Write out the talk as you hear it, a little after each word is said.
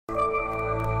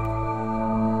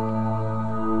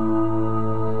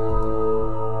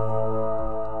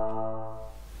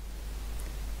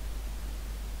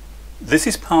This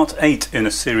is part 8 in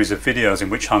a series of videos in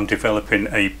which I'm developing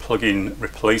a plug-in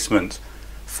replacement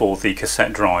for the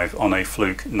cassette drive on a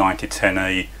Fluke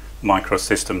 9010A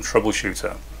microsystem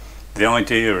troubleshooter. The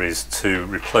idea is to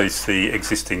replace the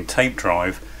existing tape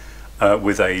drive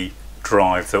with a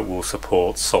drive that will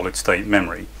support solid-state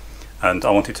memory, and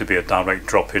I want it to be a direct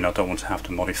drop-in. I don't want to have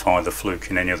to modify the Fluke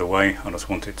in any other way. I just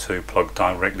want it to plug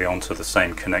directly onto the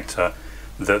same connector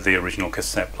that the original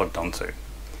cassette plugged onto.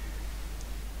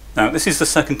 Now, this is the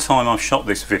second time I've shot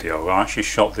this video. I actually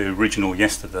shot the original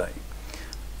yesterday,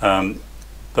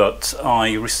 but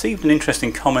I received an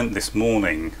interesting comment this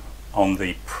morning on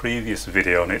the previous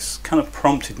video, and it's kind of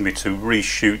prompted me to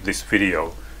reshoot this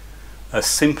video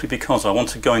simply because I want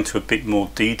to go into a bit more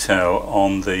detail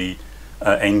on the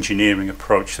engineering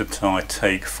approach that I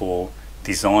take for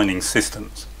designing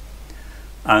systems.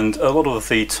 And a lot of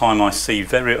the time I see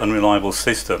very unreliable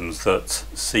systems that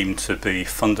seem to be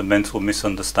fundamental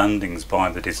misunderstandings by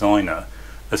the designer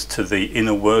as to the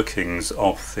inner workings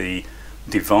of the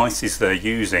devices they're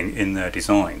using in their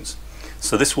designs.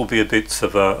 So this will be a bit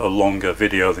of a longer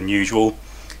video than usual.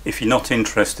 If you're not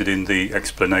interested in the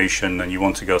explanation and you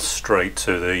want to go straight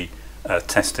to the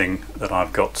testing that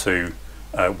I've got to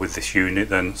with this unit,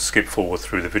 then skip forward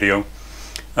through the video.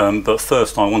 But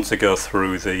first I want to go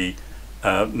through the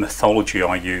methodology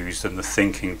I used and the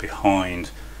thinking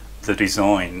behind the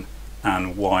design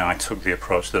and why I took the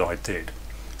approach that I did.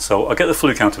 So I'll get the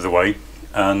Fluke out of the way,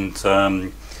 and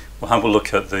we'll have a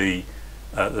look at the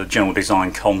general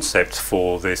design concept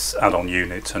for this add-on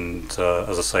unit, and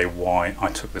as I say, why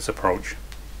I took this approach.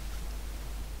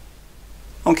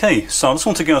 Okay, so I just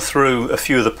want to go through a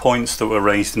few of the points that were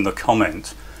raised in the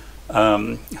comment.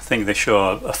 I think they show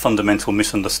a fundamental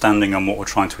misunderstanding on what we're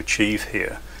trying to achieve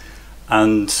here.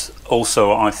 And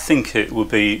also I think it will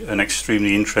be an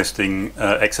extremely interesting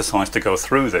exercise to go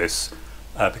through this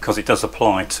because it does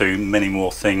apply to many more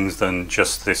things than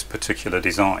just this particular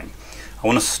design. I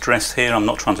want to stress here, I'm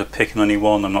not trying to pick on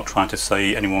anyone, I'm not trying to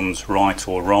say anyone's right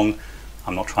or wrong,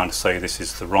 I'm not trying to say this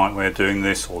is the right way of doing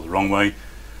this or the wrong way.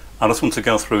 I just want to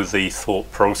go through the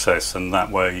thought process, and that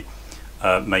way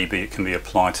maybe it can be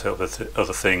applied to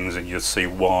other things, and you'll see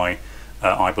why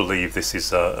I believe this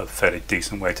is a fairly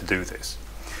decent way to do this.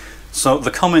 So the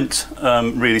comment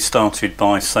really started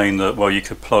by saying that, well, you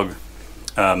could plug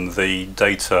the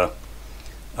data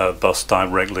bus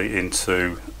directly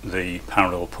into the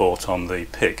parallel port on the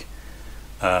PIC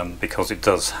because it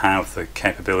does have the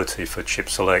capability for chip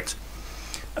select.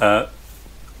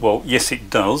 Well, yes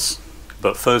it does,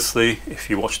 but firstly, if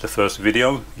you watch the first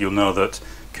video, you'll know that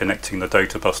connecting the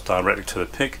data bus directly to the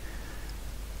PIC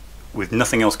with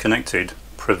nothing else connected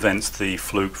prevents the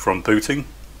Fluke from booting,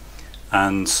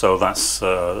 and so that's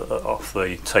off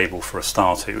the table for a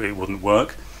start. It wouldn't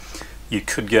work. You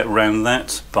could get around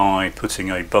that by putting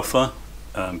a buffer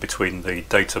between the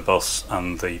data bus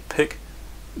and the PIC.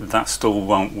 That still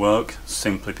won't work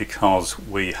simply because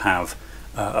we have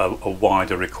a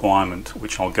wider requirement,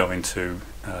 which I'll go into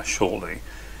shortly.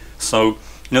 So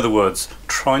in other words,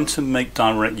 trying to make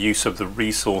direct use of the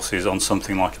resources on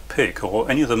something like a PIC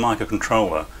or any other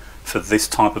microcontroller for this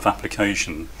type of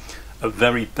application, at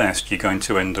very best you're going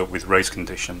to end up with race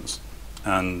conditions,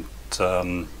 and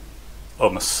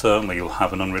almost certainly you'll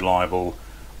have an unreliable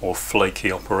or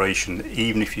flaky operation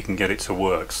even if you can get it to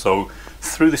work. So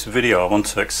through this video I want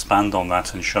to expand on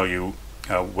that and show you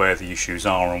where the issues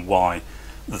are and why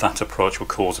that approach will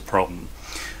cause a problem.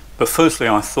 But firstly,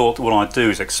 I thought what I'd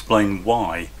do is explain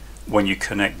why when you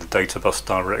connect the data bus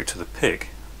directly to the PIC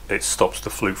it stops the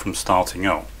Fluke from starting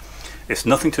up. It's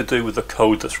nothing to do with the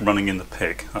code that's running in the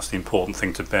PIC. That's the important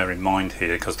thing to bear in mind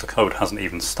here, because the code hasn't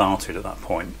even started at that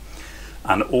point.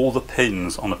 And all the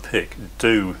pins on a PIC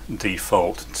do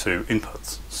default to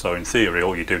inputs. So in theory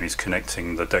all you're doing is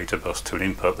connecting the data bus to an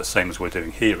input, the same as we're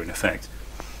doing here in effect.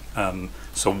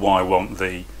 So why won't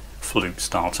the Fluke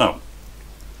start up?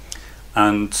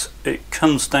 And it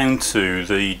comes down to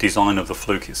the design of the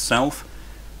Fluke itself,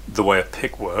 the way a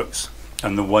PIC works,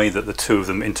 and the way that the two of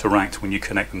them interact when you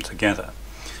connect them together.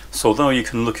 So although you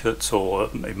can look at or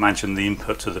imagine the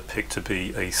input to the PIC to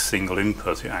be a single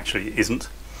input, it actually isn't.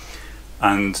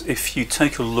 And if you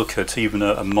take a look at even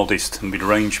a modest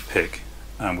mid-range PIC,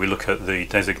 and we look at the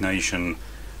designation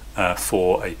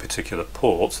for a particular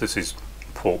port, this is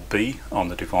port B on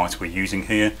the device we're using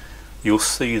here, you'll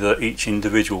see that each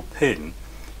individual pin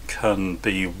can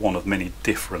be one of many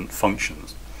different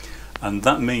functions. And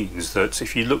that means that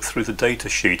if you look through the data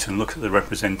sheet and look at the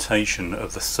representation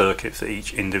of the circuit for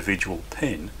each individual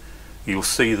pin, you'll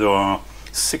see there are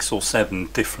 6 or 7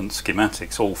 different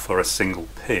schematics, all for a single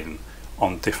pin,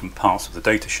 on different parts of the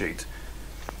data sheet.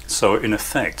 So in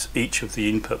effect, each of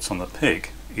the inputs on the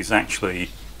PIC is actually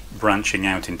branching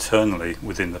out internally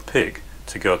within the PIC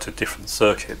to go to different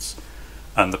circuits.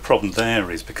 And the problem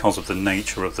there is because of the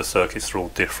nature of the circuits, they're all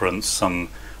different. Some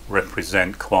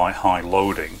represent quite high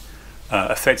loading.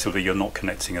 Effectively, you're not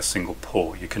connecting a single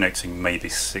port. You're connecting maybe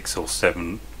 6 or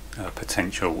 7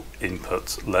 potential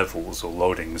input levels or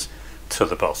loadings to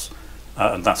the bus.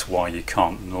 And that's why you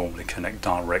can't normally connect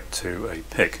direct to a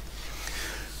PIC.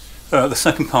 The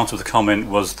second part of the comment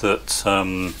was that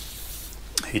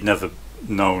he'd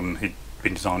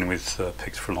been designing with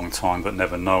PICs for a long time, but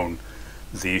never known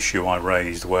the issue I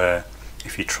raised, where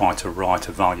if you try to write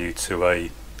a value to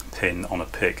a pin on a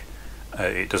PIC,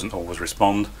 it doesn't always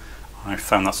respond. I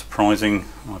found that surprising.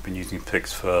 I've been using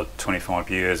PICs for 25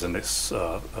 years, and it's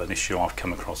an issue I've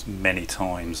come across many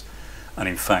times. And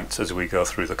in fact, as we go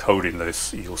through the code in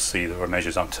this, you'll see there are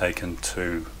measures I've taken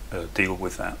to deal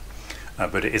with that.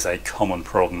 But it is a common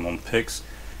problem on PICs.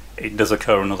 It does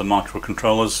occur in other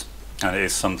microcontrollers, and it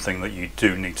is something that you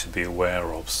do need to be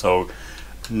aware of. So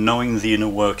knowing the inner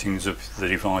workings of the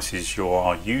devices you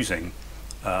are using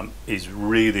is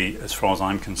really, as far as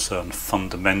I'm concerned,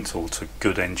 fundamental to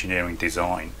good engineering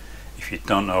design. If you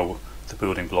don't know the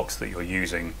building blocks that you're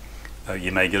using,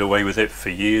 you may get away with it for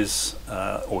years,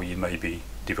 or you may be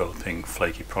developing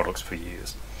flaky products for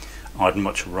years. I'd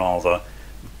much rather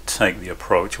take the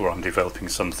approach where I'm developing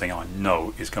something I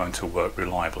know is going to work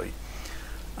reliably.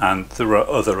 And there are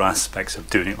other aspects of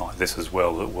doing it like this as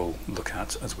well that we'll look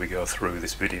at as we go through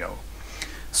this video.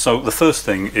 So the first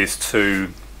thing is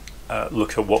to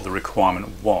look at what the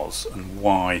requirement was and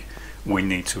why we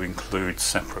need to include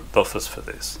separate buffers for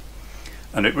this.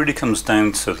 And it really comes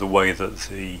down to the way that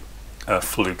the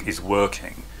Fluke is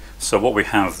working. So what we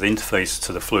have, the interface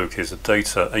to the Fluke is a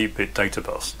 8-bit data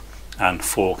bus and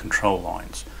 4 control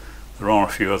lines. There are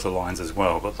a few other lines as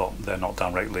well, but they're not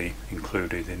directly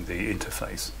included in the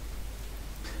interface.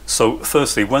 So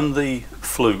firstly, when the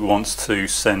Fluke wants to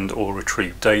send or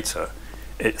retrieve data,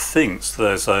 it thinks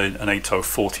there's an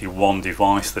 8041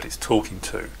 device that it's talking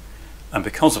to, and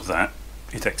because of that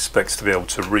it expects to be able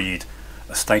to read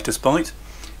a status byte.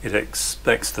 It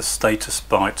expects the status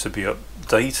byte to be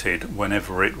updated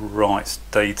whenever it writes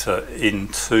data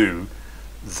into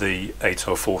the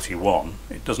 8041.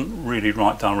 It doesn't really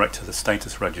write direct to the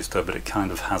status register, but it kind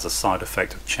of has a side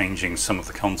effect of changing some of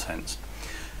the contents.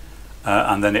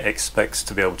 And then it expects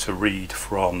to be able to read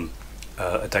from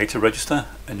a data register,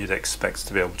 and it expects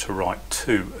to be able to write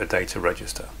to a data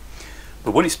register.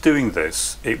 But when it's doing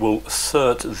this, it will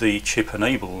assert the chip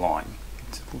enable line.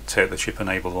 It will take the chip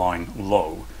enable line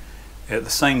low. At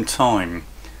the same time,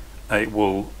 it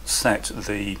will set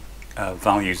the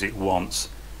values it wants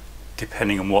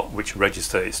depending on which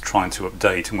register it's trying to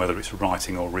update, and whether it's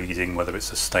writing or reading, whether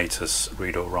it's a status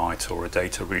read or write or a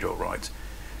data read or write.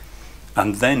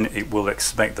 And then it will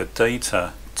expect the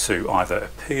data to either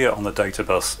appear on the data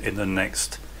bus in the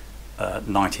next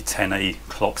 9010A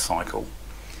clock cycle,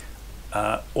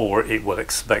 or it will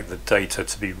expect the data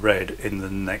to be read in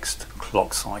the next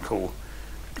clock cycle,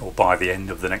 or by the end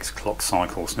of the next clock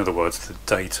cycle. So in other words, the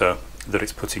data that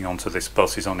it's putting onto this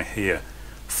bus is only here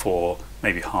for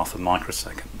maybe half a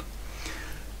microsecond.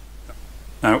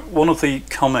 Now, one of the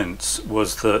comments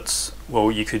was that,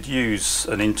 well, you could use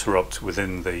an interrupt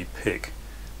within the PIC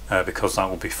because that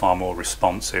will be far more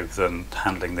responsive than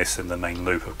handling this in the main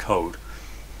loop of code.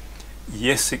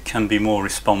 Yes, it can be more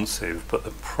responsive, but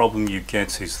the problem you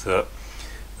get is that,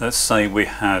 let's say we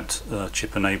had a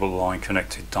chip enable line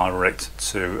connected direct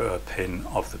to a pin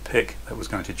of the PIC that was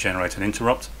going to generate an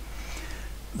interrupt.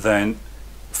 Then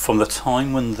from the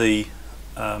time when the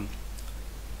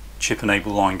chip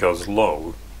enable line goes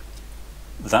low,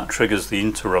 that triggers the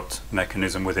interrupt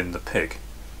mechanism within the PIC.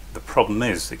 The problem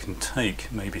is it can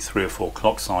take maybe 3 or 4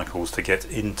 clock cycles to get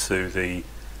into the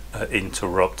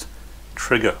interrupt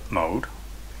trigger mode,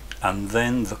 and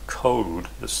then the code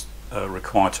that's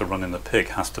required to run in the PIC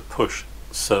has to push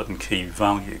certain key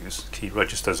values, key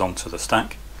registers onto the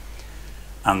stack,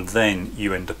 and then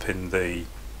you end up in the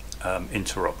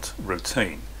interrupt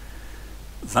routine.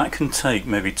 That can take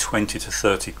maybe 20 to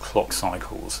 30 clock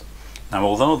cycles. Now,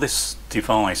 although this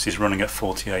device is running at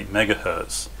 48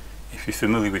 megahertz, if you're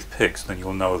familiar with PICs, then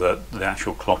you'll know that the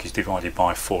actual clock is divided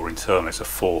by 4 in turn. It's a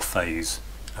 4-phase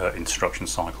instruction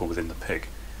cycle within the PIC.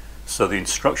 So the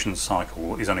instruction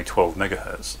cycle is only 12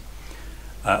 megahertz.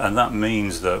 And that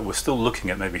means that we're still looking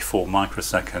at maybe 4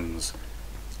 microseconds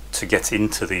to get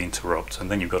into the interrupt, and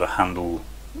then you've got to handle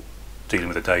dealing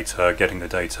with the data, getting the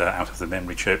data out of the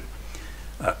memory chip,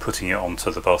 putting it onto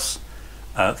the bus.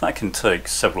 That can take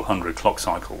several hundred clock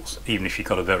cycles, even if you've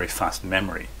got a very fast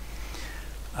memory.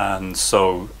 And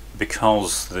so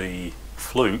because the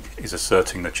Fluke is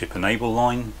asserting the chip enable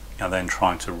line and then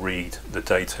trying to read the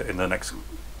data in the next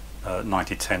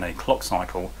 9010A clock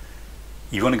cycle,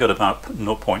 you've only got about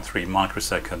 0.3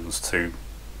 microseconds to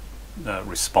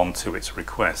respond to its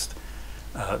request,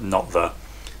 not the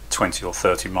 20 or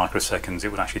 30 microseconds it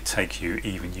would actually take you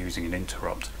even using an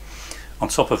interrupt. On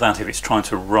top of that, if it's trying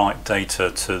to write data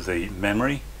to the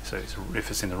memory, so if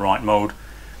it's in the write mode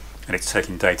and it's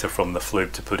taking data from the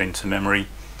Fluke to put into memory,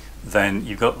 then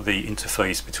you've got the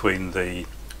interface between the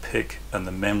PIC and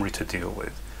the memory to deal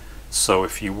with. So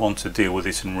if you want to deal with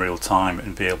this in real time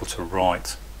and be able to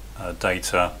write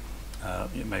data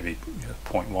maybe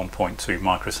 0.1, 0.2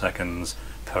 microseconds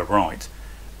per write,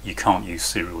 you can't use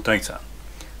serial data.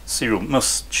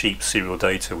 Cheap serial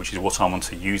data, which is what I want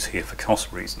to use here for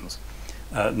cost reasons,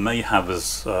 may have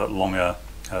as long a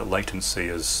latency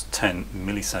as 10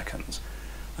 milliseconds,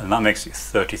 and that makes it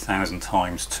 30,000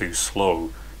 times too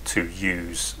slow to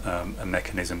use a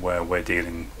mechanism where we're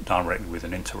dealing directly with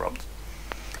an interrupt.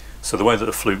 So the way that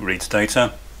the Fluke reads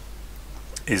data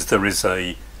is there is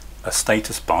a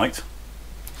status byte,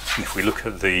 and if we look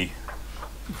at the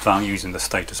values in the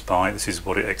status byte, this is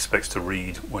what it expects to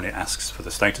read when it asks for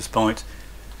the status byte.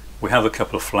 We have a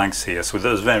couple of flags here, so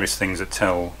there's various things that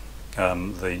tell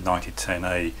the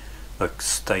 9010A the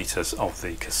status of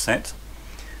the cassette,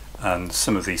 and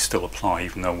some of these still apply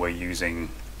even though we're using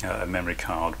a memory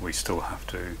card. We still have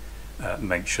to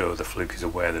make sure the Fluke is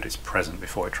aware that it's present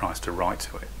before it tries to write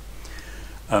to it.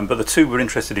 But the two we're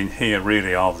interested in here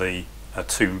really are the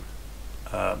two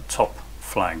top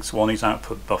flags. One is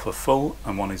output buffer full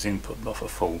and one is input buffer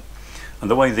full. And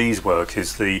the way these work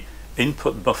is the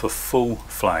input buffer full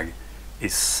flag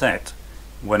is set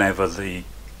whenever the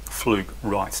Fluke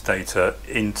writes data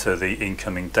into the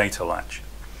incoming data latch,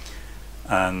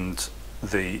 and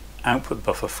the output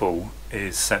buffer full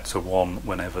is set to 1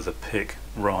 whenever the PIC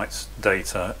writes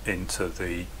data into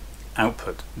the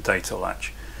output data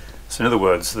latch. So in other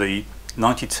words, the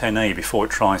 9010A, before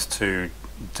it tries to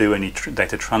do any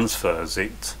data transfers,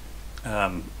 it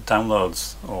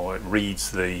downloads or it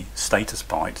reads the status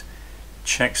byte,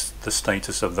 checks the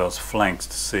status of those flags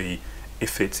to see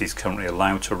if it is currently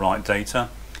allowed to write data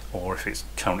or if it's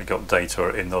currently got data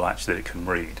in the latch that it can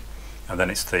read, and then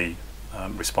it's the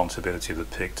responsibility of the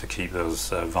PIC to keep those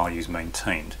values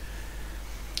maintained.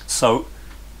 So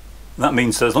that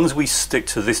means that as long as we stick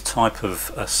to this type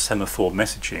of semaphore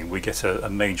messaging, we get a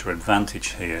major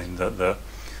advantage here in that the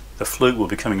Fluke will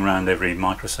be coming around every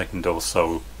microsecond or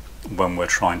so when we're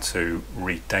trying to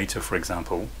read data, for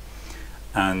example,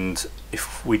 and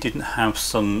if we didn't have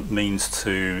some means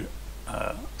to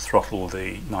throttle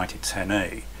the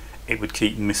 9010A, it would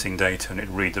keep missing data and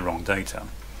it'd read the wrong data.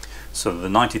 So the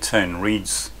 9010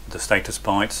 reads the status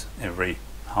byte every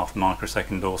half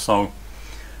microsecond or so,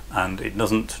 and it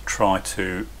doesn't try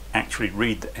to actually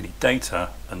read any data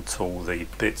until the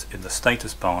bit in the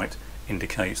status byte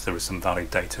indicates there is some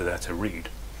valid data there to read.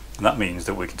 And that means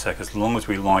that we can take as long as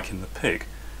we like in the PIC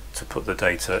to put the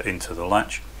data into the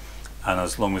latch, and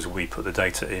as long as we put the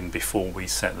data in before we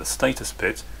set the status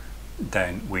bit,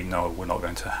 then we know we're not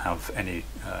going to have any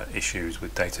issues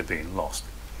with data being lost.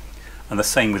 And the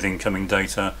same with incoming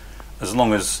data. As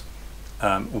long as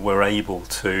we're able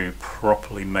to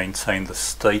properly maintain the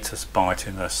status byte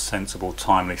in a sensible,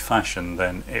 timely fashion,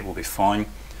 then it will be fine.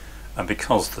 And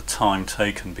because the time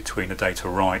taken between a data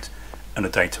write and a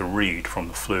data read from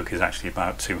the Fluke is actually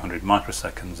about 200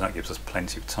 microseconds, that gives us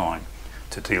plenty of time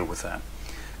to deal with that.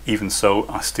 Even so,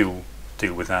 I still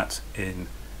deal with that in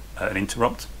an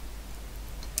interrupt.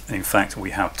 In fact,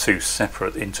 we have two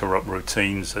separate interrupt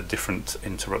routines at different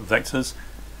interrupt vectors,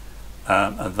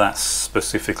 and that's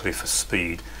specifically for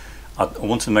speed. I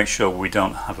want to make sure we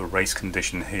don't have a race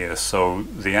condition here, so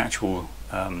the actual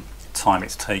time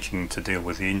it's taking to deal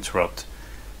with the interrupt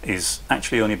is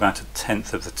actually only about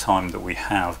 1/10 of the time that we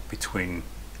have between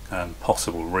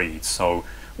possible reads, so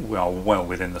we are well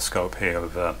within the scope here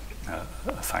of a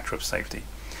factor of safety.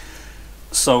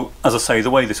 So as I say,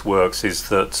 the way this works is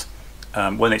that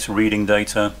when it's reading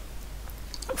data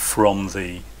from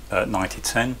the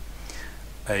 9010,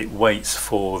 it waits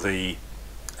for the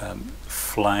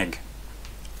flag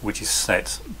which is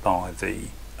set by the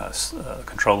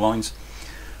control lines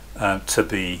to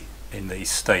be in the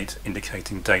state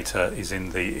indicating data is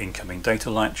in the incoming data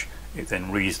latch. It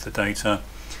then reads the data,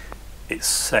 it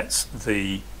sets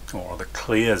the, or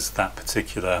clears that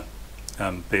particular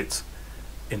bit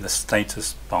in the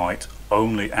status byte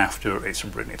only after it's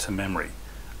written it to memory,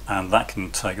 and that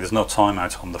can take, there's no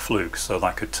timeout on the Fluke, so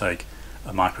that could take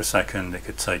a microsecond, it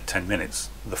could take 10 minutes.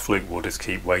 The Fluke will just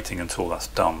keep waiting until that's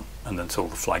done and until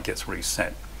the flag gets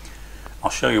reset. I'll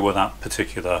show you where that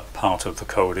particular part of the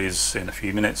code is in a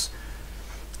few minutes.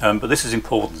 But this is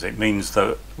important. It means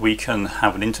that we can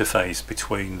have an interface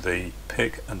between the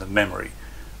PIC and the memory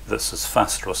that's as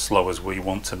fast or as slow as we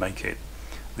want to make it.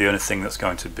 The only thing that's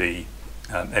going to be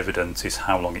evident is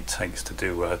how long it takes to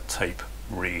do a tape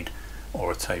read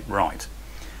or a tape write.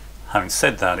 Having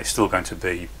said that, it's still going to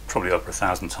be probably over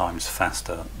 1,000 times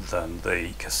faster than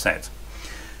the cassette.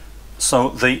 So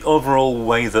the overall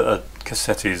way that a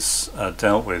cassette is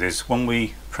dealt with is when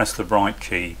we press the write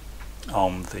key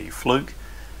on the Fluke,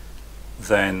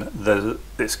 then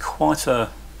it's quite a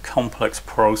complex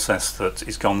process that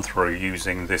is gone through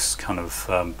using this kind of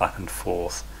back and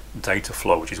forth data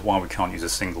flow, which is why we can't use a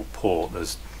single port.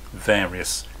 There's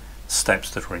various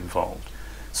steps that are involved.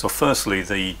 So firstly,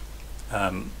 the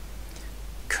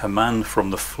command from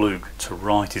the Fluke to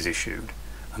write is issued,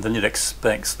 and then it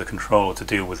expects the controller to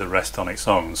deal with the rest on its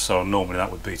own. So normally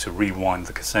that would be to rewind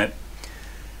the cassette,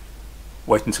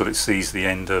 wait until it sees the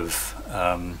end of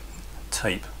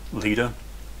tape leader,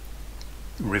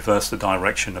 reverse the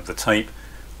direction of the tape,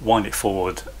 wind it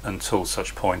forward until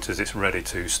such point as it's ready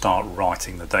to start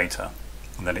writing the data,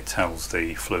 and then it tells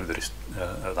the Fluke that it's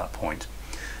at that point.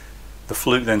 The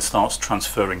Fluke then starts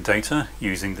transferring data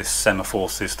using this semaphore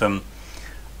system,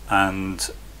 and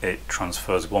it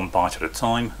transfers 1 byte at a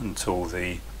time until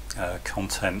the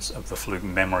contents of the Fluke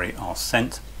memory are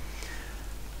sent.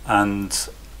 And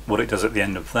what it does at the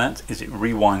end of that is it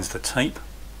rewinds the tape.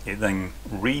 It then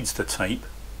reads the tape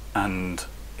and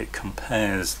it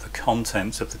compares the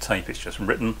contents of the tape it's just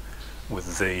written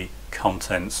with the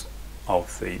contents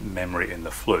of the memory in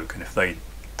the Fluke, and if they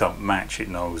don't match, it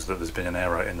knows that there's been an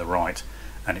error in the write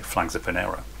and it flags up an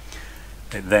error.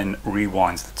 It then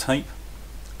rewinds the tape,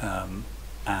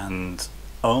 and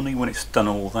only when it's done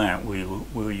all that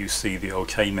will you see the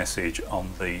OK message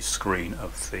on the screen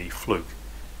of the Fluke.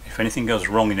 If anything goes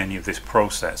wrong in any of this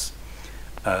process,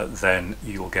 then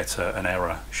you'll get an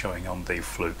error showing on the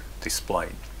Fluke display.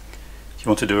 If you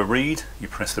want to do a read, you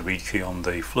press the read key on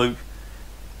the Fluke,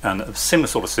 and a similar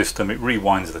sort of system, it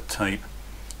rewinds the tape,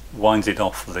 winds it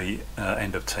off the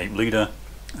end of tape leader,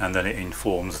 and then it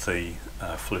informs the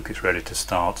Fluke it's ready to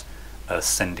start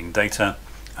sending data,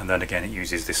 and then again it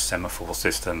uses this semaphore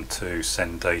system to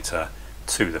send data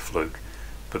to the Fluke.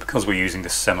 But because we're using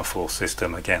this semaphore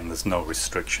system, again, there's no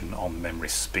restriction on memory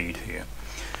speed here.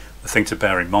 The thing to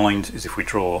bear in mind is if we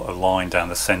draw a line down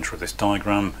the center of this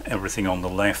diagram, everything on the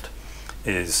left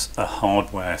is a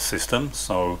hardware system,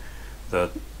 so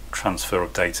the transfer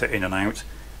of data in and out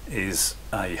is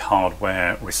a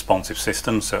hardware responsive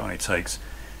system, so it only takes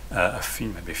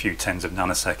maybe a few tens of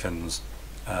nanoseconds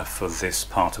for this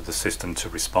part of the system to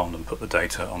respond and put the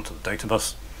data onto the data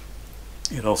bus.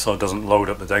 It also doesn't load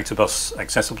up the data bus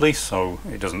excessively, so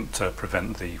it doesn't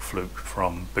prevent the Fluke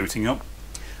from booting up.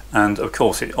 And of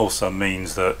course it also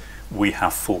means that we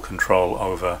have full control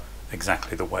over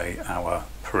exactly the way our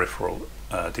peripheral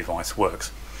device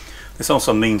works. This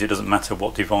also means it doesn't matter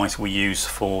what device we use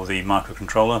for the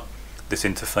microcontroller. This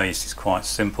interface is quite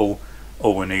simple.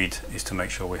 All we need is to make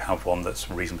sure we have one that's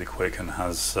reasonably quick and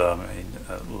has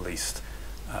at least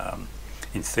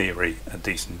in theory a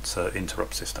decent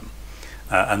interrupt system.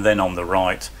 And then on the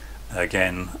right,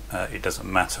 again, it doesn't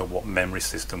matter what memory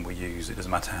system we use, it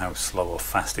doesn't matter how slow or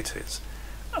fast it is,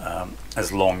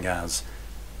 as long as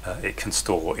it can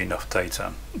store enough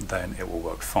data, then it will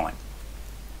work fine.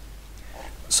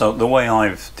 So the way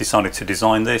I've decided to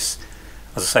design this,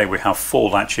 as I say, we have 4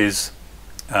 latches: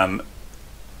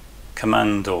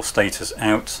 command or status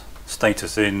out,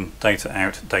 status in, data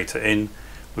out, data in.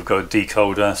 We've got a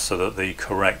decoder so that the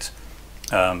correct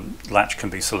latch can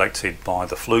be selected by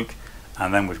the Fluke,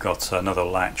 and then we've got another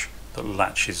latch that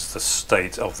latches the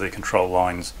state of the control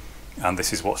lines, and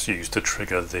this is what's used to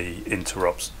trigger the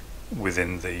interrupts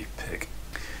within the PIC.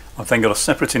 I've then got a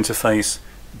separate interface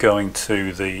going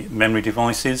to the memory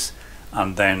devices,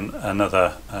 and then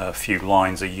another few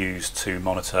lines are used to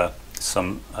monitor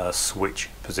some switch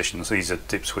positions. These are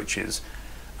dip switches,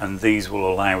 and these will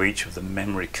allow each of the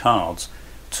memory cards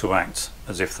to act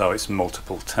as if though it's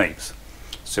multiple tapes.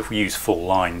 So if we use 4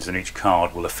 lines, then each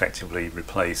card will effectively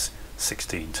replace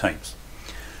 16 tapes.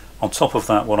 On top of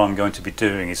that, what I'm going to be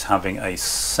doing is having a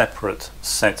separate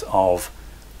set of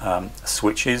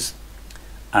switches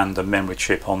and a memory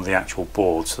chip on the actual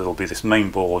board. So there'll be this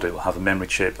main board, it will have a memory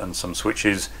chip and some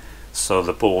switches, so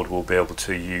the board will be able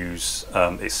to use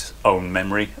its own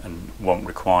memory and won't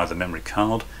require the memory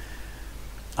card.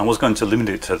 I was going to limit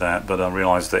it to that, but I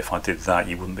realised that if I did that,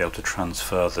 you wouldn't be able to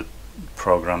transfer the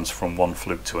programs from one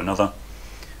Fluke to another.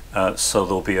 So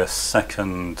there'll be a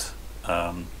second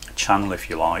channel, if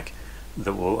you like,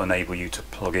 that will enable you to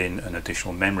plug in an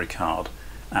additional memory card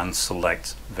and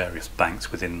select various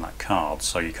banks within that card.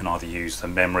 So you can either use the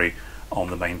memory on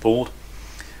the main board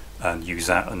and use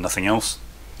that and nothing else,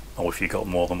 or if you've got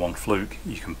more than one Fluke,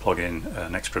 you can plug in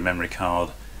an extra memory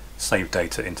card, save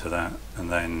data into that,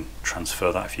 and then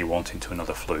transfer that if you want into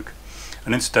another Fluke.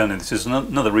 And incidentally, this is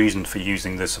another reason for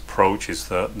using this approach, is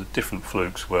that the different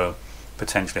Flukes will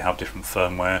potentially have different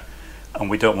firmware, and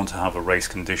we don't want to have a race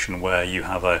condition where you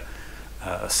have a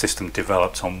system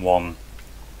developed on one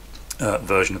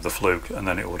version of the Fluke and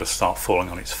then it will just start falling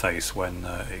on its face when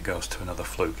it goes to another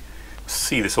Fluke. We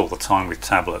see this all the time with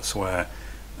tablets, where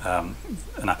an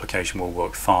application will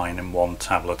work fine in one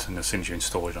tablet, and as soon as you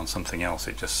install it on something else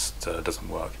it just doesn't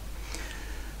work.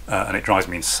 And it drives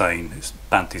me insane. It's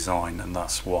bad design, and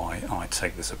that's why I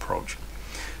take this approach.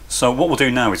 So what we'll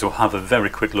do now is we'll have a very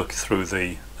quick look through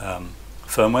the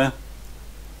firmware,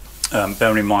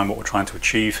 bearing in mind what we're trying to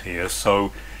achieve here.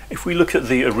 So if we look at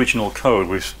the original code,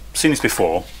 we've seen this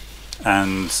before,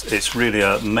 and it's really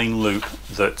a main loop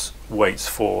that waits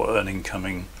for an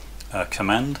incoming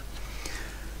command.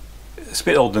 It's a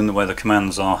bit odd in the way the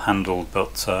commands are handled,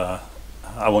 but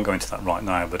I won't go into that right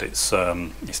now, but it's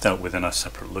dealt with in a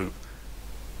separate loop.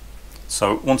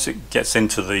 So once it gets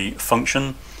into the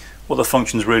function, what the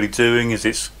function's really doing is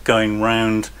it's going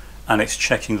round and it's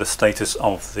checking the status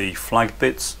of the flag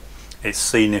bits. It's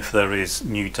seeing if there is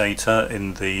new data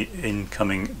in the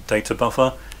incoming data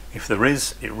buffer. If there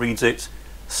is, it reads it,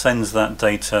 sends that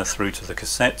data through to the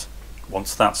cassette.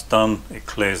 Once that's done, it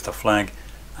clears the flag,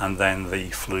 and then the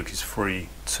Fluke is free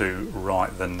to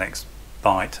write the next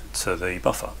byte to the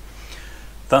buffer.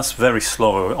 That's very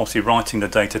slow. Obviously writing the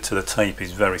data to the tape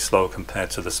is very slow compared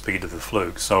to the speed of the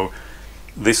Fluke. So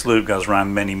this loop goes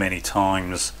around many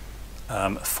times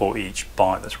for each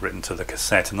byte that's written to the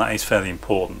cassette, and that is fairly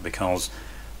important because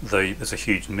there's a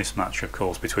huge mismatch, of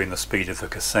course, between the speed of the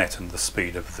cassette and the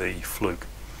speed of the Fluke.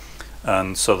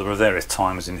 And so there are various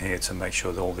timers in here to make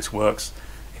sure that all this works.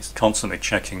 It's constantly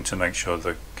checking to make sure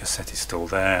the cassette is still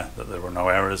there, that there are no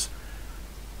errors.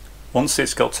 Once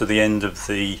it's got to the end of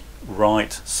the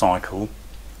write cycle,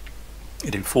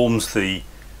 it informs the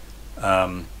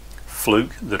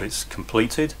Fluke that it's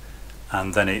completed,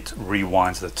 and then it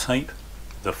rewinds the tape.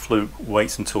 The Fluke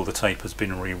waits until the tape has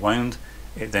been rewound.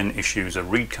 It then issues a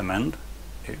read command.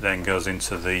 It then goes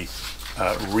into the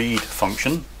read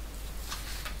function,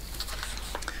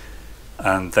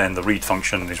 and then the read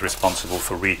function is responsible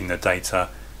for reading the data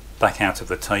back out of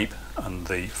the tape, and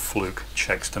the Fluke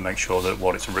checks to make sure that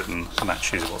what it's written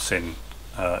matches what's in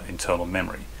internal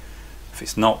memory. If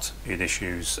it's not, it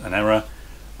issues an error,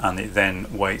 and it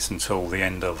then waits until the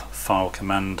end of file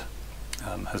command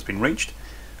has been reached.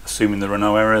 Assuming there are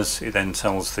no errors, it then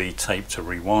tells the tape to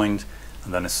rewind,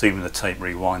 and then assuming the tape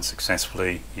rewinds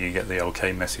successfully, you get the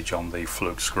OK message on the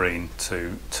Fluke screen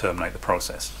to terminate the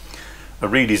process. A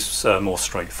read is more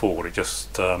straightforward. It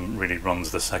just really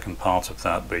runs the second part of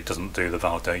that, but it doesn't do the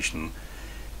validation.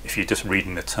 If you're just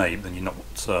reading the tape, then you're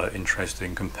not interested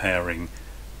in comparing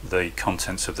the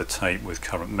contents of the tape with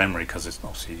current memory, because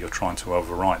obviously you're trying to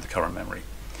overwrite the current memory.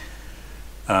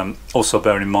 Also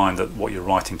bear in mind that what you're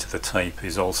writing to the tape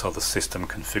is also the system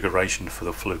configuration for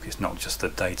the Fluke. It's not just the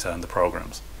data and the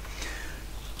programs.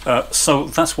 So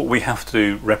that's what we have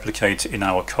to replicate in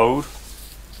our code.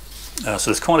 So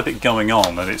there's quite a bit going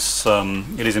on, and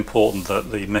it is important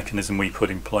that the mechanism we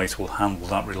put in place will handle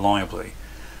that reliably,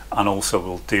 and also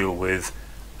will deal with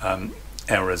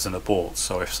errors and aborts.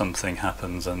 So if something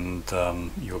happens and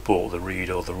you abort the read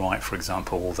or the write, for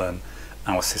example, then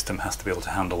our system has to be able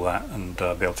to handle that and be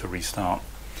able to restart.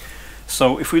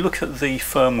 So if we look at the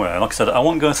firmware, like I said, I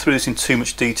won't go through this in too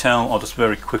much detail. I'll just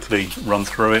very quickly run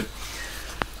through it.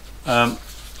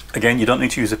 Again, you don't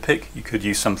need to use a PIC. You could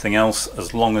use something else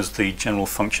as long as the general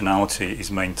functionality is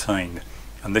maintained.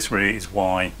 And this really is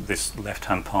why this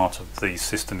left-hand part of the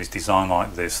system is designed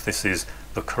like this. This is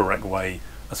the correct way,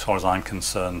 as far as I'm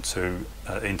concerned, to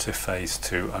interface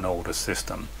to an older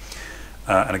system.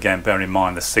 And again, bear in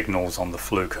mind the signals on the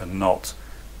Fluke are not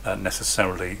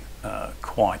necessarily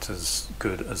quite as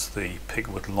good as the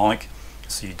PIC would like,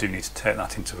 so you do need to take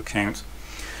that into account.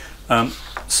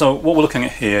 So what we're looking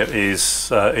at here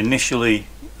is initially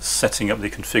setting up the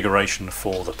configuration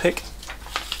for the PIC,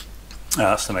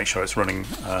 so to make sure it's running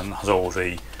and has all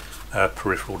the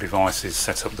peripheral devices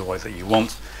set up the way that you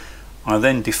want. I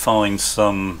then define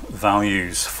some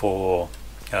values for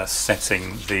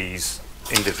setting these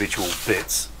individual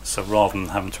bits. So rather than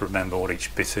having to remember what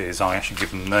each bit is, I actually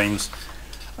give them names,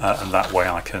 and that way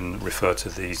I can refer to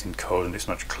these in code and it's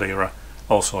much clearer.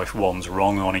 Also, if one's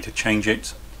wrong or I need to change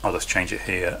it, I'll just change it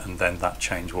here, and then that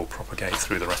change will propagate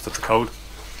through the rest of the code.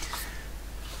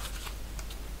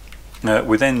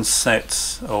 We then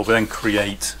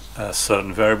create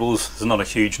certain variables. There's not a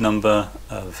huge number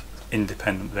of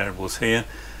independent variables here.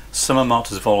 Some are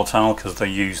marked as volatile because they're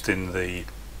used in the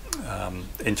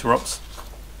interrupts,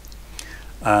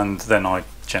 and then I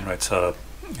generate a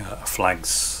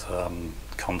flags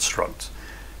construct.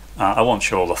 I won't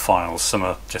show all the files. Some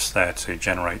are just there to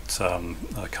generate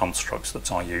constructs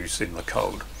that I use in the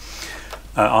code.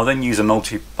 I'll then use a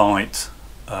multi-byte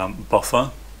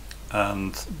buffer,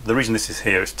 and the reason this is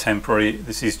here is temporary.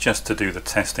 This is just to do the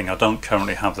testing. I don't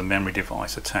currently have the memory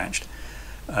device attached,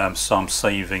 so I'm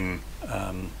saving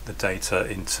the data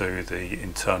into the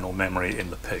internal memory in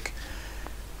the PIC.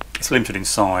 It's limited in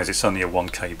size. It's only a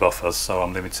 1K buffer, so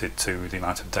I'm limited to the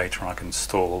amount of data I can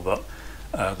store, but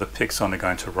the PIC's only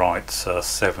going to write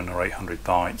 700 or 800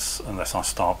 bytes unless I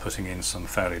start putting in some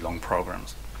fairly long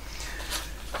programs.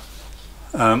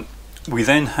 We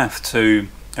then have to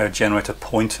generate a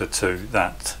pointer to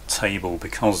that table.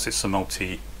 Because it's a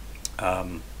multi-bank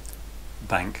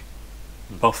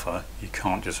buffer, you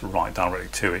can't just write directly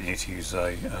to it. You need to use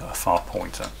a far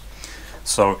pointer.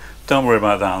 So don't worry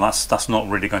about that. That's not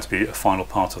really going to be a final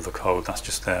part of the code. That's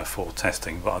just there for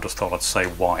testing, but I just thought I'd say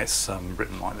why it's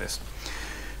written like this.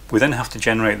 We then have to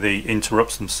generate the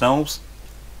interrupts themselves.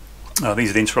 These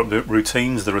are the interrupt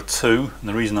routines. There are two, and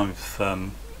the reason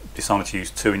I've decided to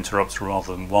use two interrupts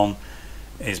rather than one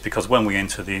is because when we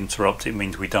enter the interrupt, it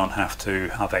means we don't have to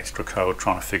have extra code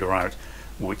trying to figure out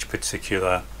which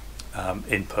particular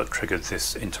input triggered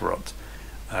this interrupt.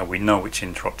 We know which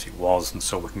interrupt it was, and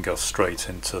so we can go straight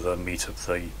into the meat of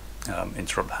the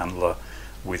interrupt handler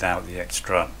without the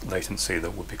extra latency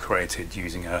that would be created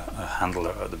using a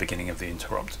handler at the beginning of the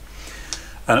interrupt.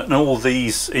 And all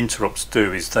these interrupts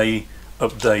do is they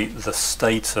update the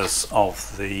status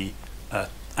of the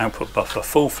output buffer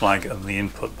full flag and the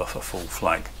input buffer full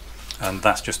flag, and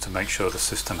that's just to make sure the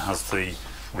system has the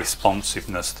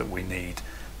responsiveness that we need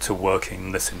to work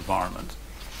in this environment.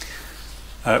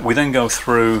 We then go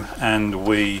through and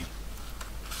we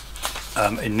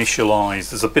initialize.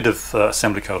 There's a bit of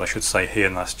assembly code I should say here,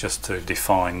 and that's just to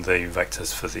define the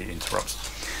vectors for the interrupts.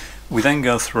 We then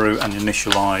go through and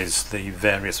initialize the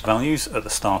various values at the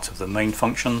start of the main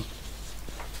function.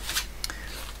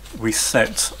 We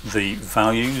set the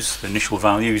values, the initial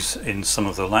values, in some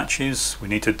of the latches. We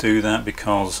need to do that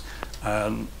because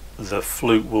the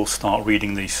Fluke will start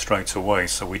reading these straight away,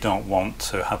 so we don't want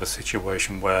to have a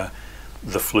situation where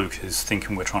the Fluke is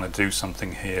thinking we're trying to do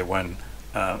something here when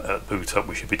at boot up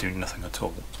we should be doing nothing at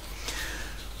all.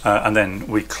 And then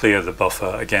we clear the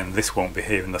buffer. Again, this won't be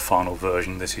here in the final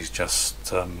version. This is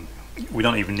just, we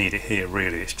don't even need it here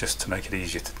really, it's just to make it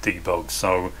easier to debug,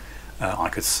 so I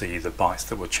could see the bytes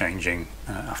that were changing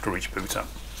after each boot up.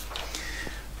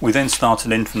 We then start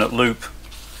an infinite loop,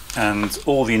 and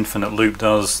all the infinite loop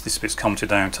does, this bit's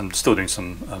commented out, I'm still doing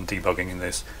some debugging in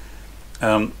this.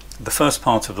 The first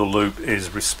part of the loop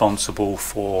is responsible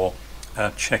for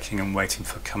checking and waiting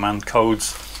for command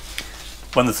codes.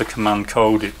 When there's a command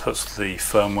code, it puts the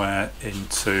firmware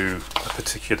into a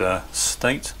particular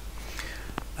state,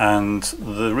 and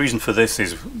the reason for this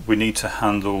is we need to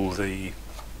handle the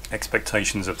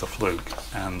expectations of the Fluke,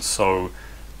 and so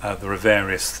there are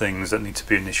various things that need to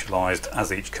be initialized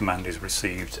as each command is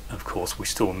received. Of course, we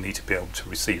still need to be able to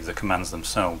receive the commands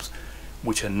themselves,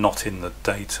 which are not in the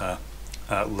data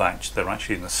latch. They're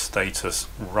actually in the status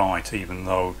write, even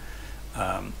though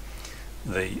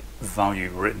the value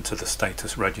written to the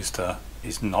status register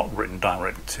is not written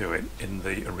directly to it in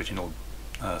the original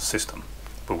system.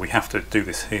 But we have to do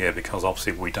this here because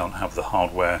obviously we don't have the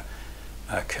hardware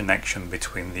connection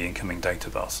between the incoming data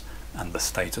bus and the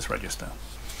status register.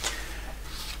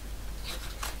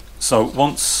 So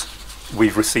once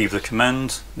we've received the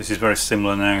command, this is very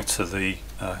similar now to the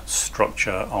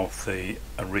structure of the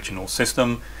original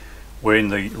system. We're in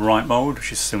the write mode,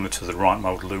 which is similar to the write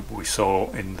mode loop we saw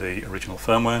in the original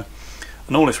firmware.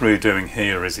 And all it's really doing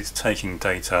here is it's taking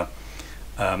data,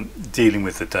 dealing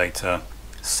with the data,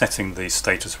 setting the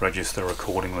status register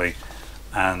accordingly,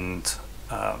 and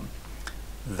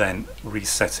then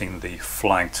resetting the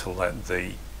flag to let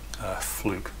the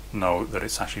Fluke know that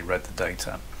it's actually read the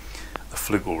data. The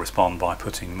Fluke will respond by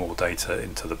putting more data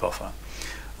into the buffer.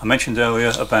 I mentioned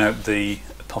earlier about the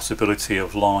possibility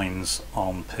of lines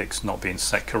on PICs not being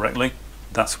set correctly.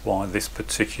 That's why this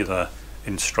particular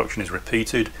instruction is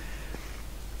repeated.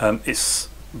 It's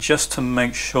just to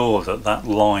make sure that that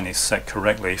line is set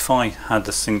correctly. If I had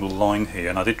a single line here,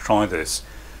 and I did try this,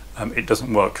 it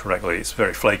doesn't work correctly. It's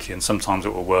very flaky, and sometimes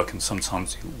it will work and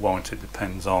sometimes it won't. It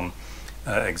depends on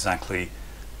exactly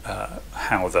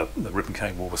how the ribbon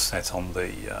cable was set on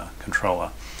the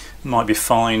controller. It might be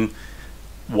fine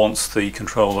once the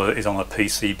controller is on a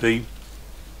PCB,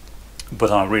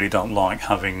 but I really don't like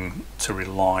having to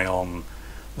rely on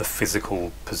the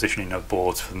physical positioning of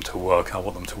boards for them to work. I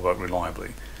want them to work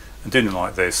reliably, and doing it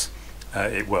like this,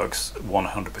 it works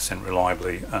 100%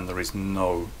 reliably, and there is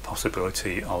no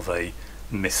possibility of a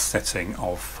missetting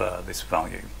of this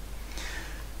value.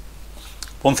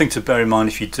 One thing to bear in mind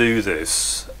if you do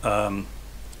this,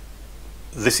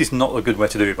 this is not a good way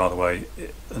to do it, by the way,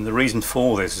 and the reason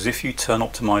for this is if you turn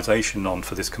optimization on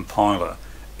for this compiler,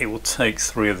 it will take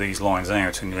 3 of these lines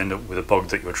out and you end up with a bug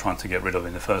that you were trying to get rid of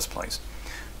in the first place.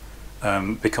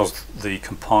 Because the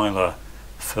compiler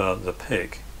for the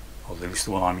PIC, or at least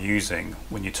the one I'm using,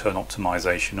 when you turn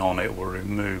optimization on, it will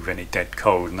remove any dead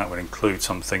code, and that will include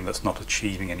something that's not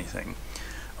achieving anything.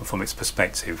 And from its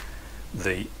perspective,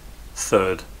 the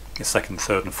second,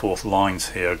 third and fourth lines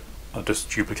here are just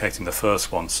duplicating the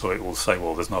first one, so it will say,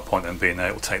 well, there's no point in being there,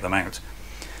 it will take them out.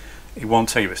 It won't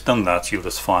tell you it's done that. You'll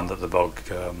just find that the bug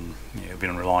been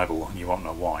unreliable, and you won't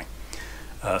know why.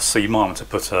 So you might want to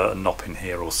put a NOP in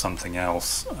here or something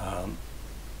else. I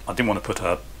didn't want to put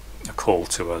a call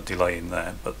to a delay in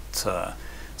there, but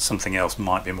something else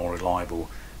might be more reliable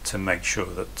to make sure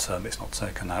that it's not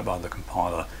taken out by the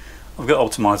compiler. I've got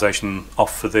optimization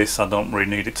off for this. I don't really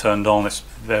need it turned on. It's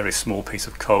a very small piece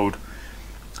of code,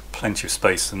 plenty of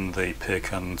space in the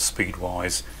PIC, and speed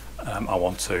wise I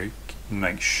want to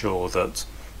make sure that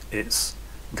it's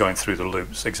going through the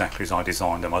loops exactly as I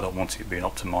designed them. I don't want it being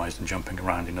optimized and jumping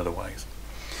around in other ways.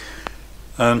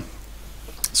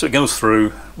 So it goes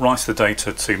through, writes the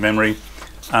data to memory,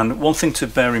 and one thing to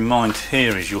bear in mind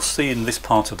here is you'll see in this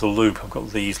part of the loop I've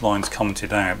got these lines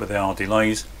commented out, but they are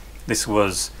delays.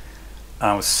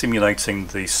 I was simulating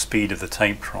the speed of the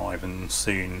tape drive and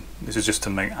seeing, this is just to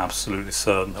make absolutely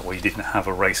certain that we didn't have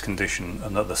a race condition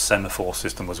and that the semaphore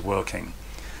system was working,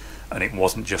 and it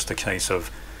wasn't just a case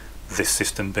of this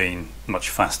system being much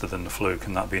faster than the Fluke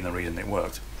and that being the reason it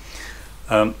worked.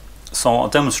 So I'll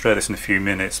demonstrate this in a few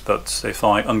minutes, but if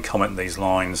I uncomment these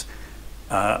lines,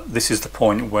 this is the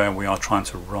point where we are trying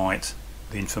to write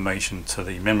the information to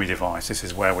the memory device. This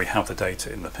is where we have the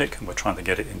data in the PIC and we're trying to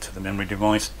get it into the memory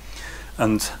device.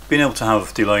 And being able to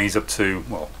have delays up to,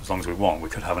 well, as long as we want, we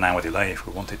could have an hour delay if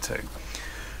we wanted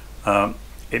to.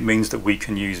 It means that we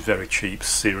can use very cheap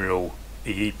serial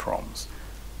EEPROMs,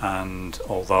 and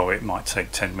although it might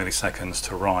take 10 milliseconds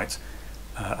to write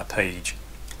a page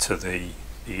to the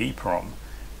EEPROM,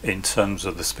 in terms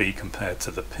of the speed compared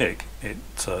to the PIC, it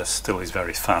still is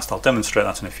very fast. I'll demonstrate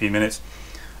that in a few minutes,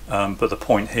 but the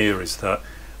point here is that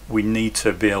we need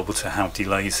to be able to have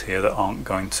delays here that aren't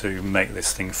going to make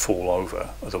this thing fall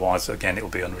over. Otherwise, again, it will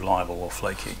be unreliable or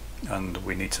flaky, and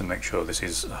we need to make sure this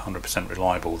is 100%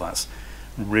 reliable. That's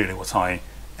really what I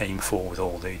aim for with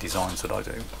all the designs that I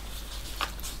do.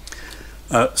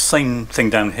 Same thing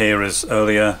down here as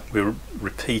earlier. We're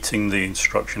repeating the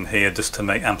instruction here just to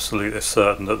make absolutely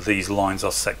certain that these lines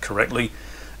are set correctly.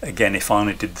 Again, if I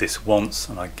only did this once,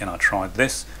 and again I tried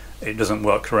this, it doesn't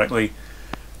work correctly.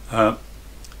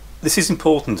 This is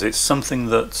important. It's something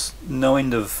that no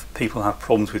end of people have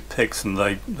problems with PICs, and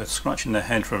they're scratching their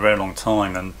head for a very long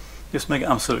time, and just make it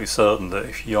absolutely certain that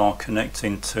if you are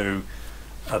connecting to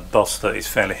a bus that is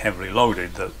fairly heavily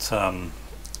loaded, that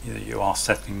you are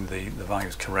setting the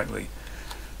values correctly.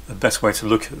 The best way to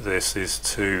look at this is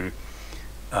to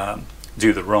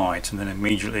do the write and then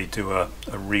immediately do a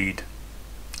read,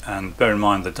 and bear in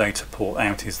mind the data port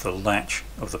out is the latch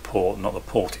of the port, not the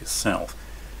port itself.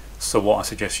 So what I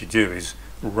suggest you do is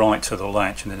write to the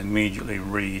latch and then immediately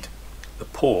read the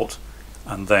port,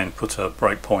 and then put a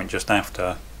breakpoint just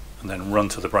after, and then run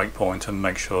to the breakpoint and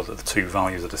make sure that the two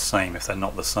values are the same. If they're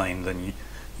not the same, then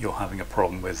you're having a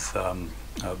problem with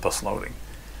bus loading.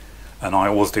 And I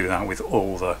always do that with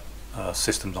all the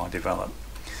systems I develop.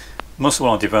 Most of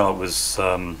what I developed was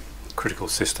critical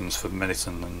systems for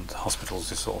medicine and hospitals,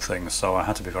 this sort of thing, so I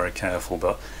had to be very careful,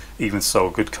 but even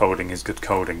so, good coding is good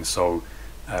coding. So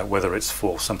whether it's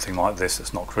for something like this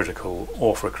that's not critical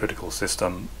or for a critical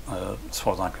system, as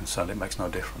far as I'm concerned, it makes no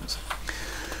difference.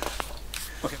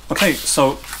 Okay,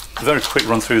 so a very quick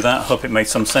run through that. I hope it made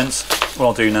some sense. What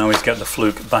I'll do now is get the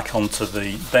Fluke back onto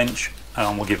the bench,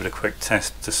 and we'll give it a quick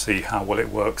test to see how well it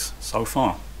works so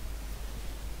far.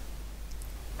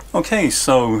 Okay,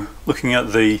 so looking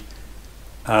at the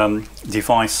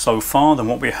device so far, then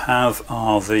what we have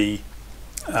are the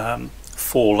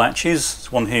 4 latches,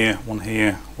 one here, one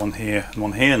here, one here, and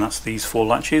one here, and that's these 4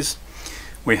 latches.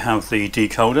 We have the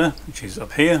decoder, which is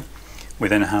up here. We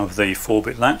then have the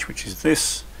 4-bit latch, which is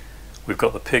this. we've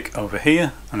got the PIC over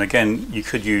here, and again you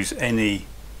could use any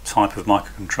type of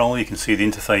microcontroller. You can see the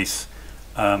interface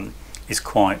is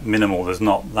quite minimal, there's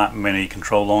not that many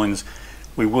control lines.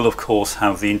 We will of course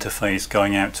have the interface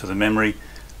going out to the memory,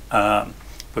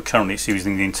 but currently it's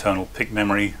using the internal PIC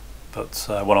memory. But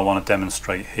what I want to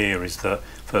demonstrate here is that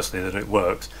firstly that it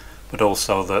works, but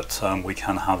also that we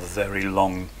can have very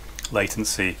long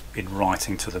latency in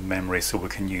writing to the memory, so we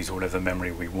can use whatever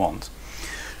memory we want.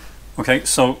 Okay,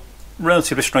 so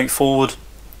relatively straightforward.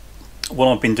 What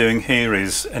I've been doing here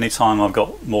is anytime I've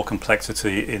got more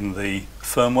complexity in the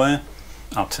firmware,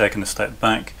 I've taken a step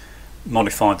back,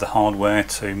 modified the hardware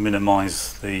to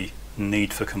minimize the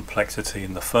need for complexity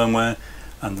in the firmware,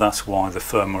 and that's why the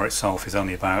firmware itself is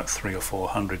only about 300 or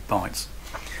 400 bytes.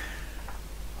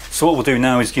 So what we'll do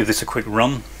now is give this a quick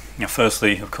run. Now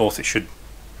firstly, of course, it should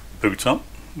boot up.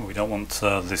 We don't want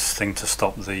this thing to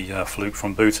stop the Fluke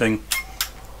from booting.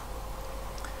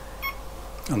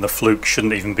 And the Fluke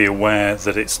shouldn't even be aware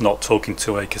that it's not talking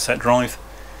to a cassette drive.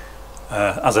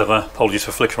 As ever, apologies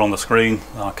for flicker on the screen,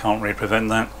 I can't really prevent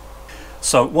that.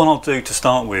 So what I'll do to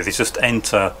start with is just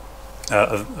enter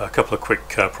a couple of quick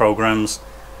programs.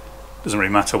 Doesn't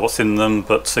really matter what's in them,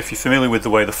 but if you're familiar with the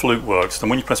way the Fluke works, then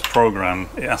when you press program,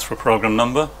 it asks for a program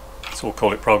number, so we'll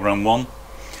call it program 1.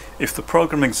 If the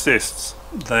program exists,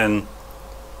 then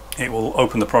it will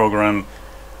open the program,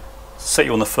 set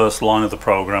you on the first line of the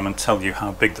program and tell you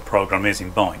how big the program is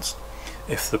in bytes.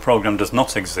 If the program does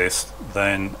not exist,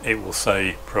 then it will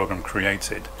say program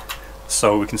created.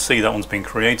 So we can see that one's been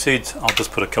created. I'll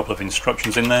just put a couple of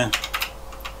instructions in there.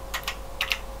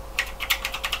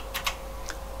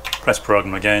 Press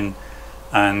program again,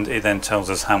 and it then tells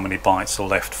us how many bytes are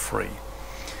left free.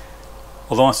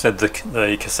 Although I said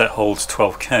the cassette holds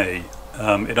 12K,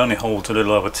 it only holds a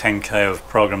little over 10K of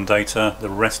program data. The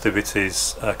rest of it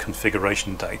is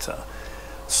configuration data.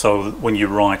 So when you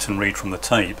write and read from the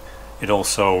tape, it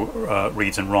also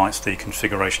reads and writes the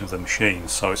configuration of the machine.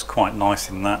 So it's quite nice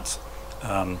in that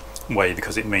way,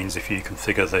 because it means if you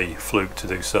configure the Fluke to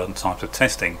do certain types of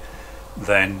testing,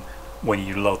 then when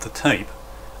you load the tape,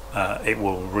 it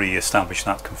will re-establish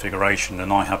that configuration.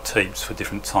 And I have tapes for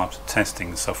different types of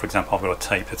testing. So for example, I've got a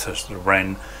tape to test the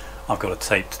REN, I've got a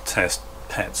tape to test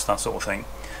pets, that sort of thing.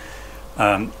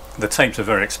 The tapes are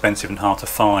very expensive and hard to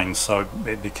find, so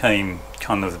it became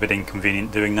kind of a bit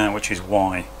inconvenient doing that, which is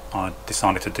why I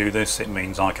decided to do this. It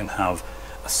means I can have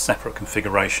a separate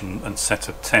configuration and set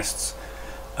of tests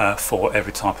for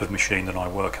every type of machine that I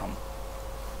work on.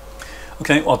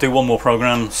 Okay, I'll do one more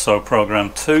program, so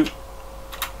program 2.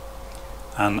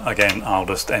 And again, I'll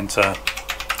just enter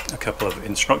a couple of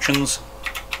instructions.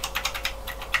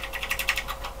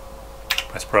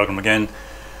 Press program again.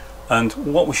 And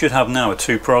what we should have now are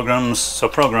two programs. So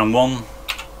program 1,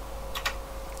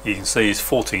 you can see, is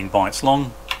 14 bytes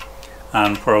long,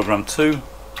 and program 2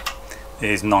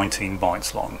 is 19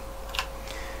 bytes long.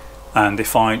 And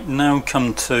if I now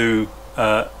come to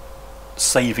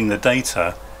saving the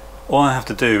data, all I have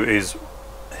to do is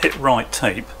hit write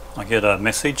tape. I get a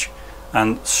message,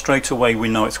 and straight away we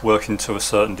know it's working to a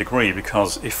certain degree,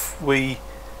 because if we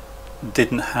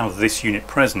didn't have this unit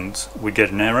present, we'd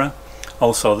get an error.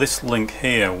 Also, this link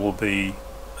here will be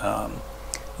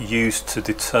used to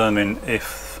determine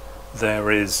if there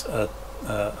is a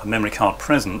memory card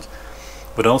present,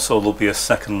 but also there'll be a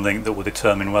second link that will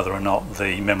determine whether or not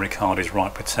the memory card is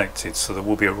write protected. So there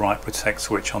will be a write protect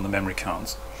switch on the memory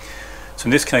cards. So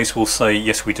in this case we'll say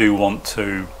yes, we do want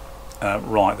to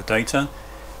write the data.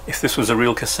 If this was a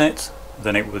real cassette,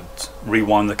 then it would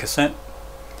rewind the cassette,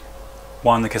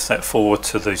 wind the cassette forward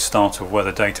to the start of where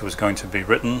the data was going to be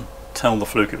written, tell the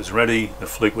Fluke it was ready. The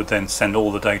Fluke would then send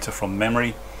all the data from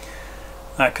memory.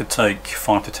 That could take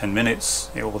 5 to 10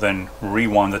 minutes. It will then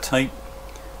rewind the tape.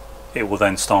 It will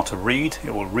then start to read.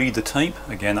 It will read the tape.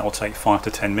 Again, that will take 5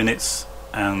 to 10 minutes.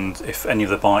 And if any of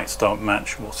the bytes don't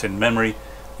match what's in memory,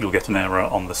 you'll get an error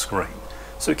on the screen.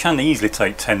 So it can easily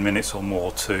take 10 minutes or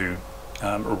more to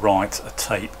write a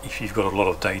tape if you've got a lot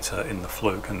of data in the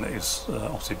Fluke, and it's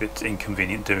obviously a bit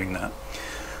inconvenient doing that.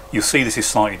 You'll see this is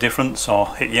slightly different, so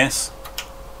I'll hit yes,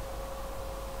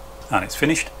 and it's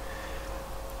finished.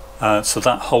 So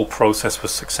that whole process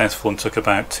was successful and took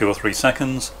about 2 or 3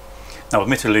 seconds. Now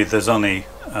admittedly there's only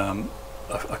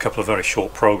a couple of very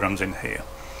short programs in here.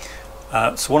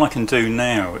 So what I can do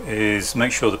now is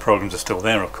make sure the programs are still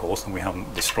there, of course, and we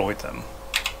haven't destroyed them.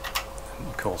 And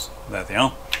of course, there they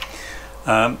are.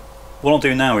 What I'll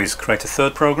do now is create a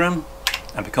third program,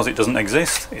 and because it doesn't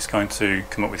exist, it's going to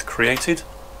come up with created.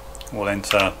 We'll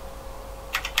enter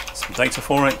some data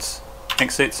for it,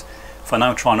 exit. If I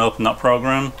now try and open that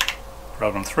program,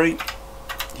 program 3,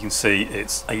 you you can see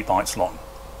it's 8 bytes long.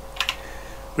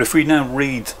 But if we now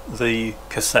read the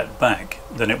cassette back,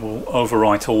 then it will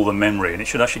overwrite all the memory, and it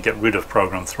should actually get rid of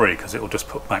program 3 because it will just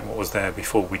put back what was there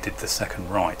before we did the second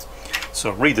write.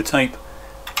 So read the tape,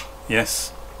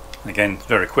 yes, and again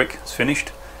very quick, it's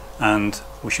finished, and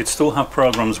we should still have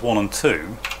programs 1 and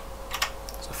 2,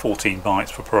 so 14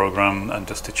 bytes per program, and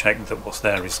just to check that what's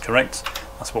there is correct,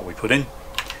 that's what we put in.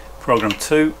 Program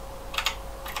 2,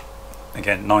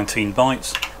 again 19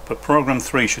 bytes, but program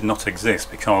 3 should not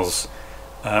exist because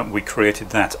we created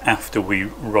that after we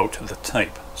wrote the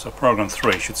tape. So program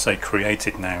 3 should say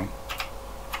created now,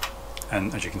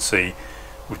 and as you can see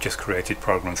we've just created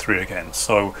program 3 again.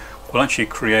 So we'll actually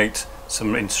create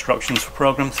some instructions for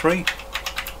program 3.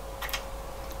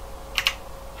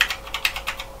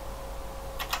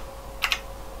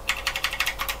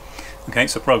 Okay,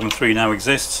 so program 3 now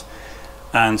exists,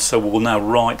 and so we'll now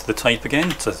write the tape again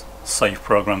to save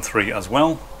program 3 as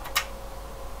well.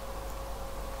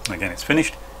 Again, it's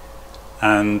finished.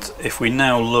 And if we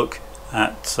now look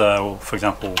at, for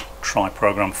example, try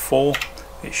program 4,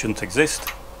 it shouldn't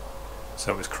exist.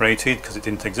 So it was created because it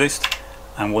didn't exist.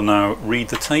 And we'll now read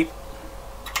the tape.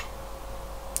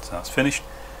 So that's finished.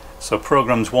 So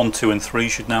programs 1, 2 and 3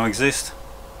 should now exist.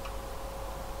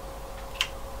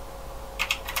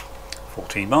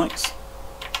 14 bytes.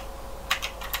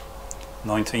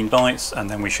 19 bytes, and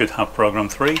then we should have program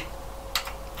 3.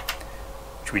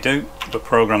 We do, but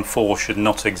program 4 should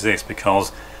not exist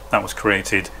because that was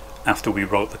created after we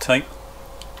wrote the tape,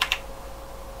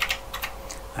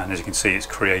 and as you can see it's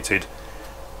created.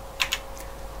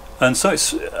 And so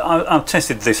it's I've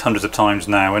tested this hundreds of times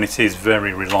now, and it is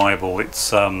very reliable.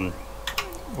 It's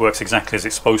works exactly as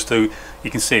it's supposed to.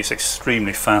 You can see it's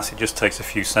extremely fast. It just takes a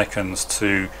few seconds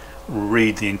to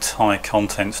read the entire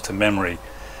contents to memory.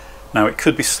 Now it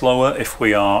could be slower if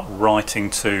we are writing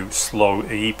to slow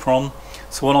EEPROM.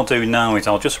 So what I'll do now is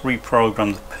I'll just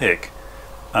reprogram the PIC,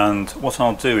 and what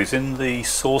I'll do is in the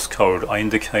source code I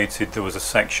indicated there was a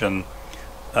section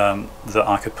that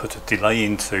I could put a delay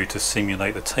into to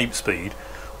simulate the tape speed.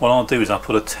 What I'll do is I'll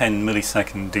put a 10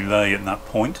 millisecond delay at that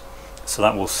point, so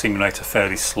that will simulate a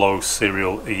fairly slow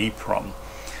serial EEPROM.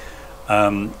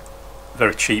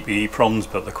 Very cheap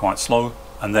EEPROMs, but they're quite slow,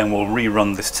 and then we'll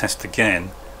rerun this test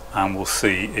again and we'll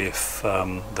see if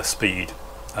the speed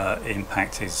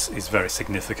impact is very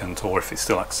significant or if it's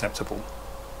still acceptable.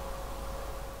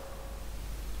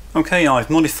 Okay, I've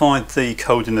modified the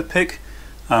code in the PIC,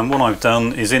 and what I've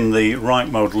done is in the write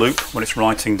mode loop, when it's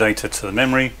writing data to the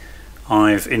memory,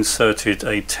 I've inserted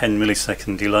a 10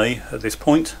 millisecond delay at this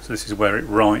point. So this is where it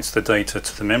writes the data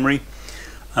to the memory,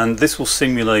 and this will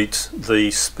simulate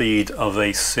the speed of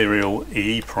a serial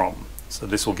EEPROM. So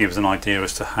this will give us an idea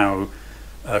as to how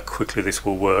quickly this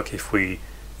will work if we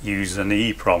use an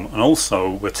EEPROM. And also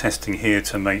we're testing here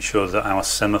to make sure that our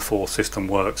semaphore system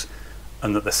works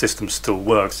and that the system still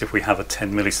works if we have a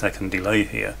 10 millisecond delay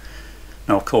here.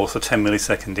 Now of course a 10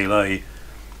 millisecond delay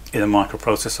in a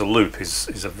microprocessor loop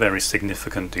is a very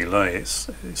significant delay. It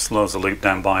slows the loop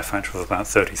down by a factor of about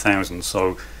 30,000,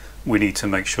 so we need to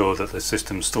make sure that the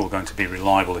system's still going to be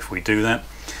reliable if we do that.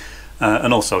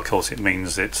 And also of course it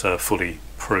means it fully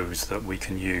proves that we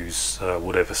can use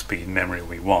whatever speed memory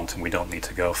we want, and we don't need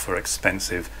to go for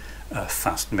expensive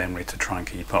fast memory to try and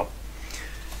keep up.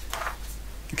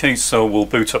 Okay, so we'll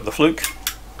boot up the Fluke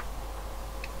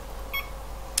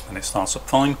and it starts up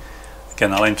fine.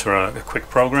 Again, I'll enter a quick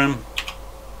program.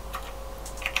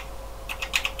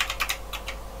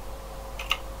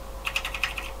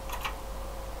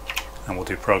 And we'll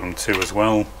do program 2 as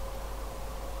well.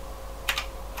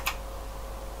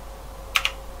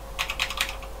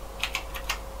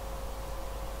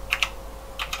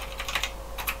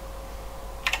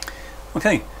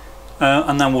 Okay,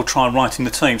 and then we'll try writing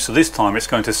the tape. So this time it's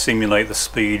going to simulate the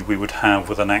speed we would have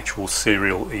with an actual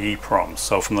serial EEPROM.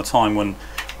 So from the time when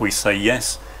we say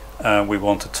yes, we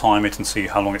want to time it and see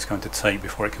how long it's going to take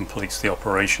before it completes the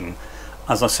operation.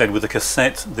 As I said, with a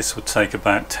cassette this would take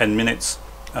about 10 minutes,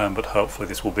 but hopefully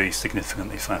this will be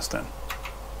significantly faster.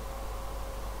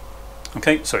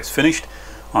 Okay, so it's finished.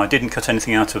 I didn't cut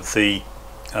anything out of the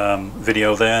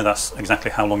video there. That's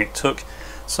exactly how long it took.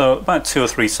 So about 2 or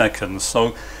 3 seconds.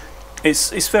 So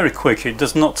it's very quick. It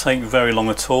does not take very long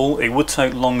at all. It would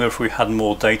take longer if we had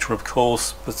more data, of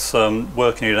course, but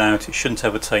working it out, it shouldn't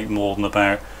ever take more than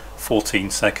about 14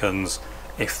 seconds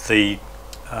if the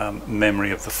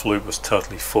memory of the Fluke was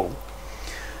totally full.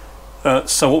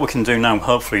 So what we can do now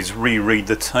hopefully is reread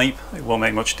the tape. It won't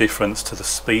make much difference to the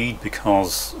speed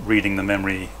because reading the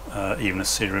memory, even a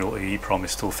serial EEPROM,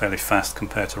 is still fairly fast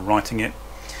compared to writing it.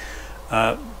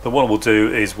 But what we'll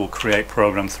do is we'll create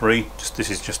program 3.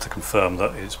 This is just to confirm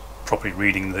that it's properly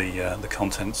reading the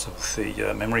contents of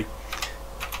the memory,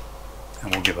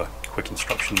 and we'll give a quick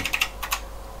instruction.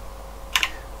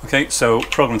 Okay, so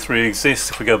program 3 exists.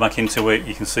 If we go back into it,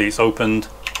 you can see it's opened.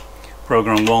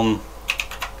 Program 1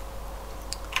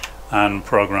 and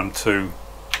program 2.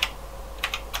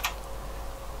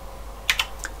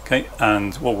 Okay,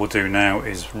 and what we'll do now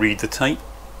is read the tape.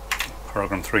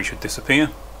 Program 3 should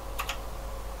disappear.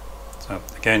 So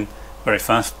again, very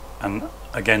fast, and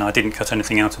again I didn't cut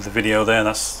anything out of the video there,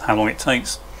 that's how long it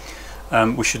takes.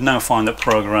 We should now find that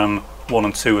program 1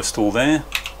 and 2 are still there.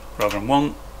 Program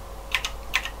 1,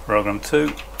 program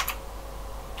 2,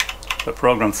 but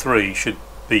program 3 should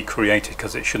be created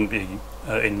because it shouldn't be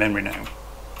in memory now.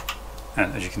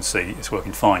 And as you can see, it's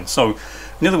working fine. So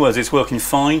in other words, it's working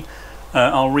fine.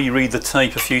 I'll reread the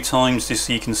tape a few times just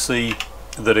so you can see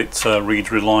that it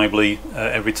reads reliably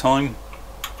every time.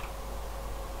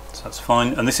 So that's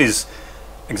fine, and this is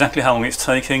exactly how long it's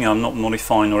taking. I'm not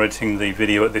modifying or editing the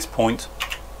video at this point,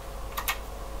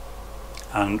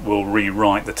 and we'll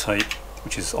rewrite the tape,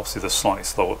 which is obviously the slightly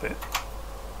slower bit.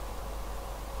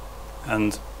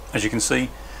 And as you can see,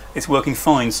 it's working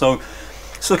fine. So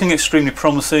it's looking extremely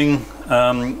promising.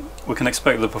 We can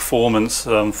expect the performance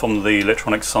from the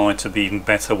electronic side to be even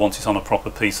better once it's on a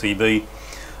proper PCB.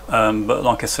 But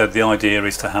like I said, the idea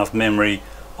is to have memory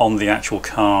on the actual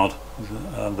card,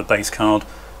 the base card,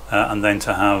 and then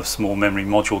to have small memory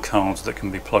module cards that can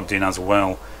be plugged in as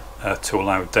well to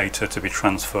allow data to be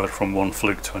transferred from one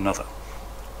Fluke to another.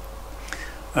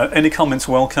 Any comments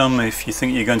welcome. If you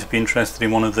think you're going to be interested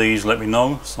in one of these, let me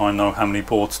know so I know how many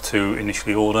boards to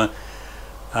initially order.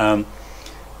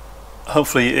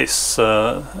 Hopefully it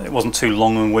wasn't too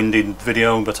long and winded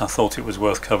video, but I thought it was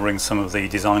worth covering some of the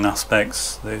design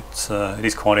aspects. It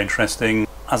is quite interesting.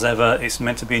 As ever, it's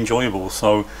meant to be enjoyable,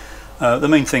 so the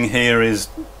main thing here is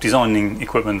designing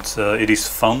equipment. It is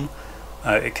fun.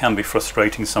 It can be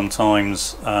frustrating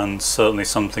sometimes, and certainly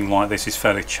something like this is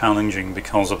fairly challenging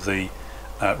because of the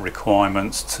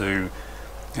requirements to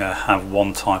have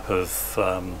one type of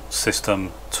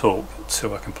system talk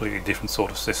to a completely different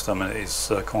sort of system, and it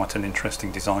is quite an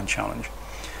interesting design challenge.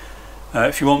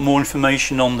 If you want more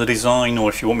information on the design, or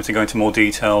if you want me to go into more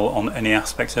detail on any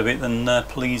aspect of it, then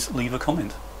please leave a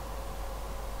comment.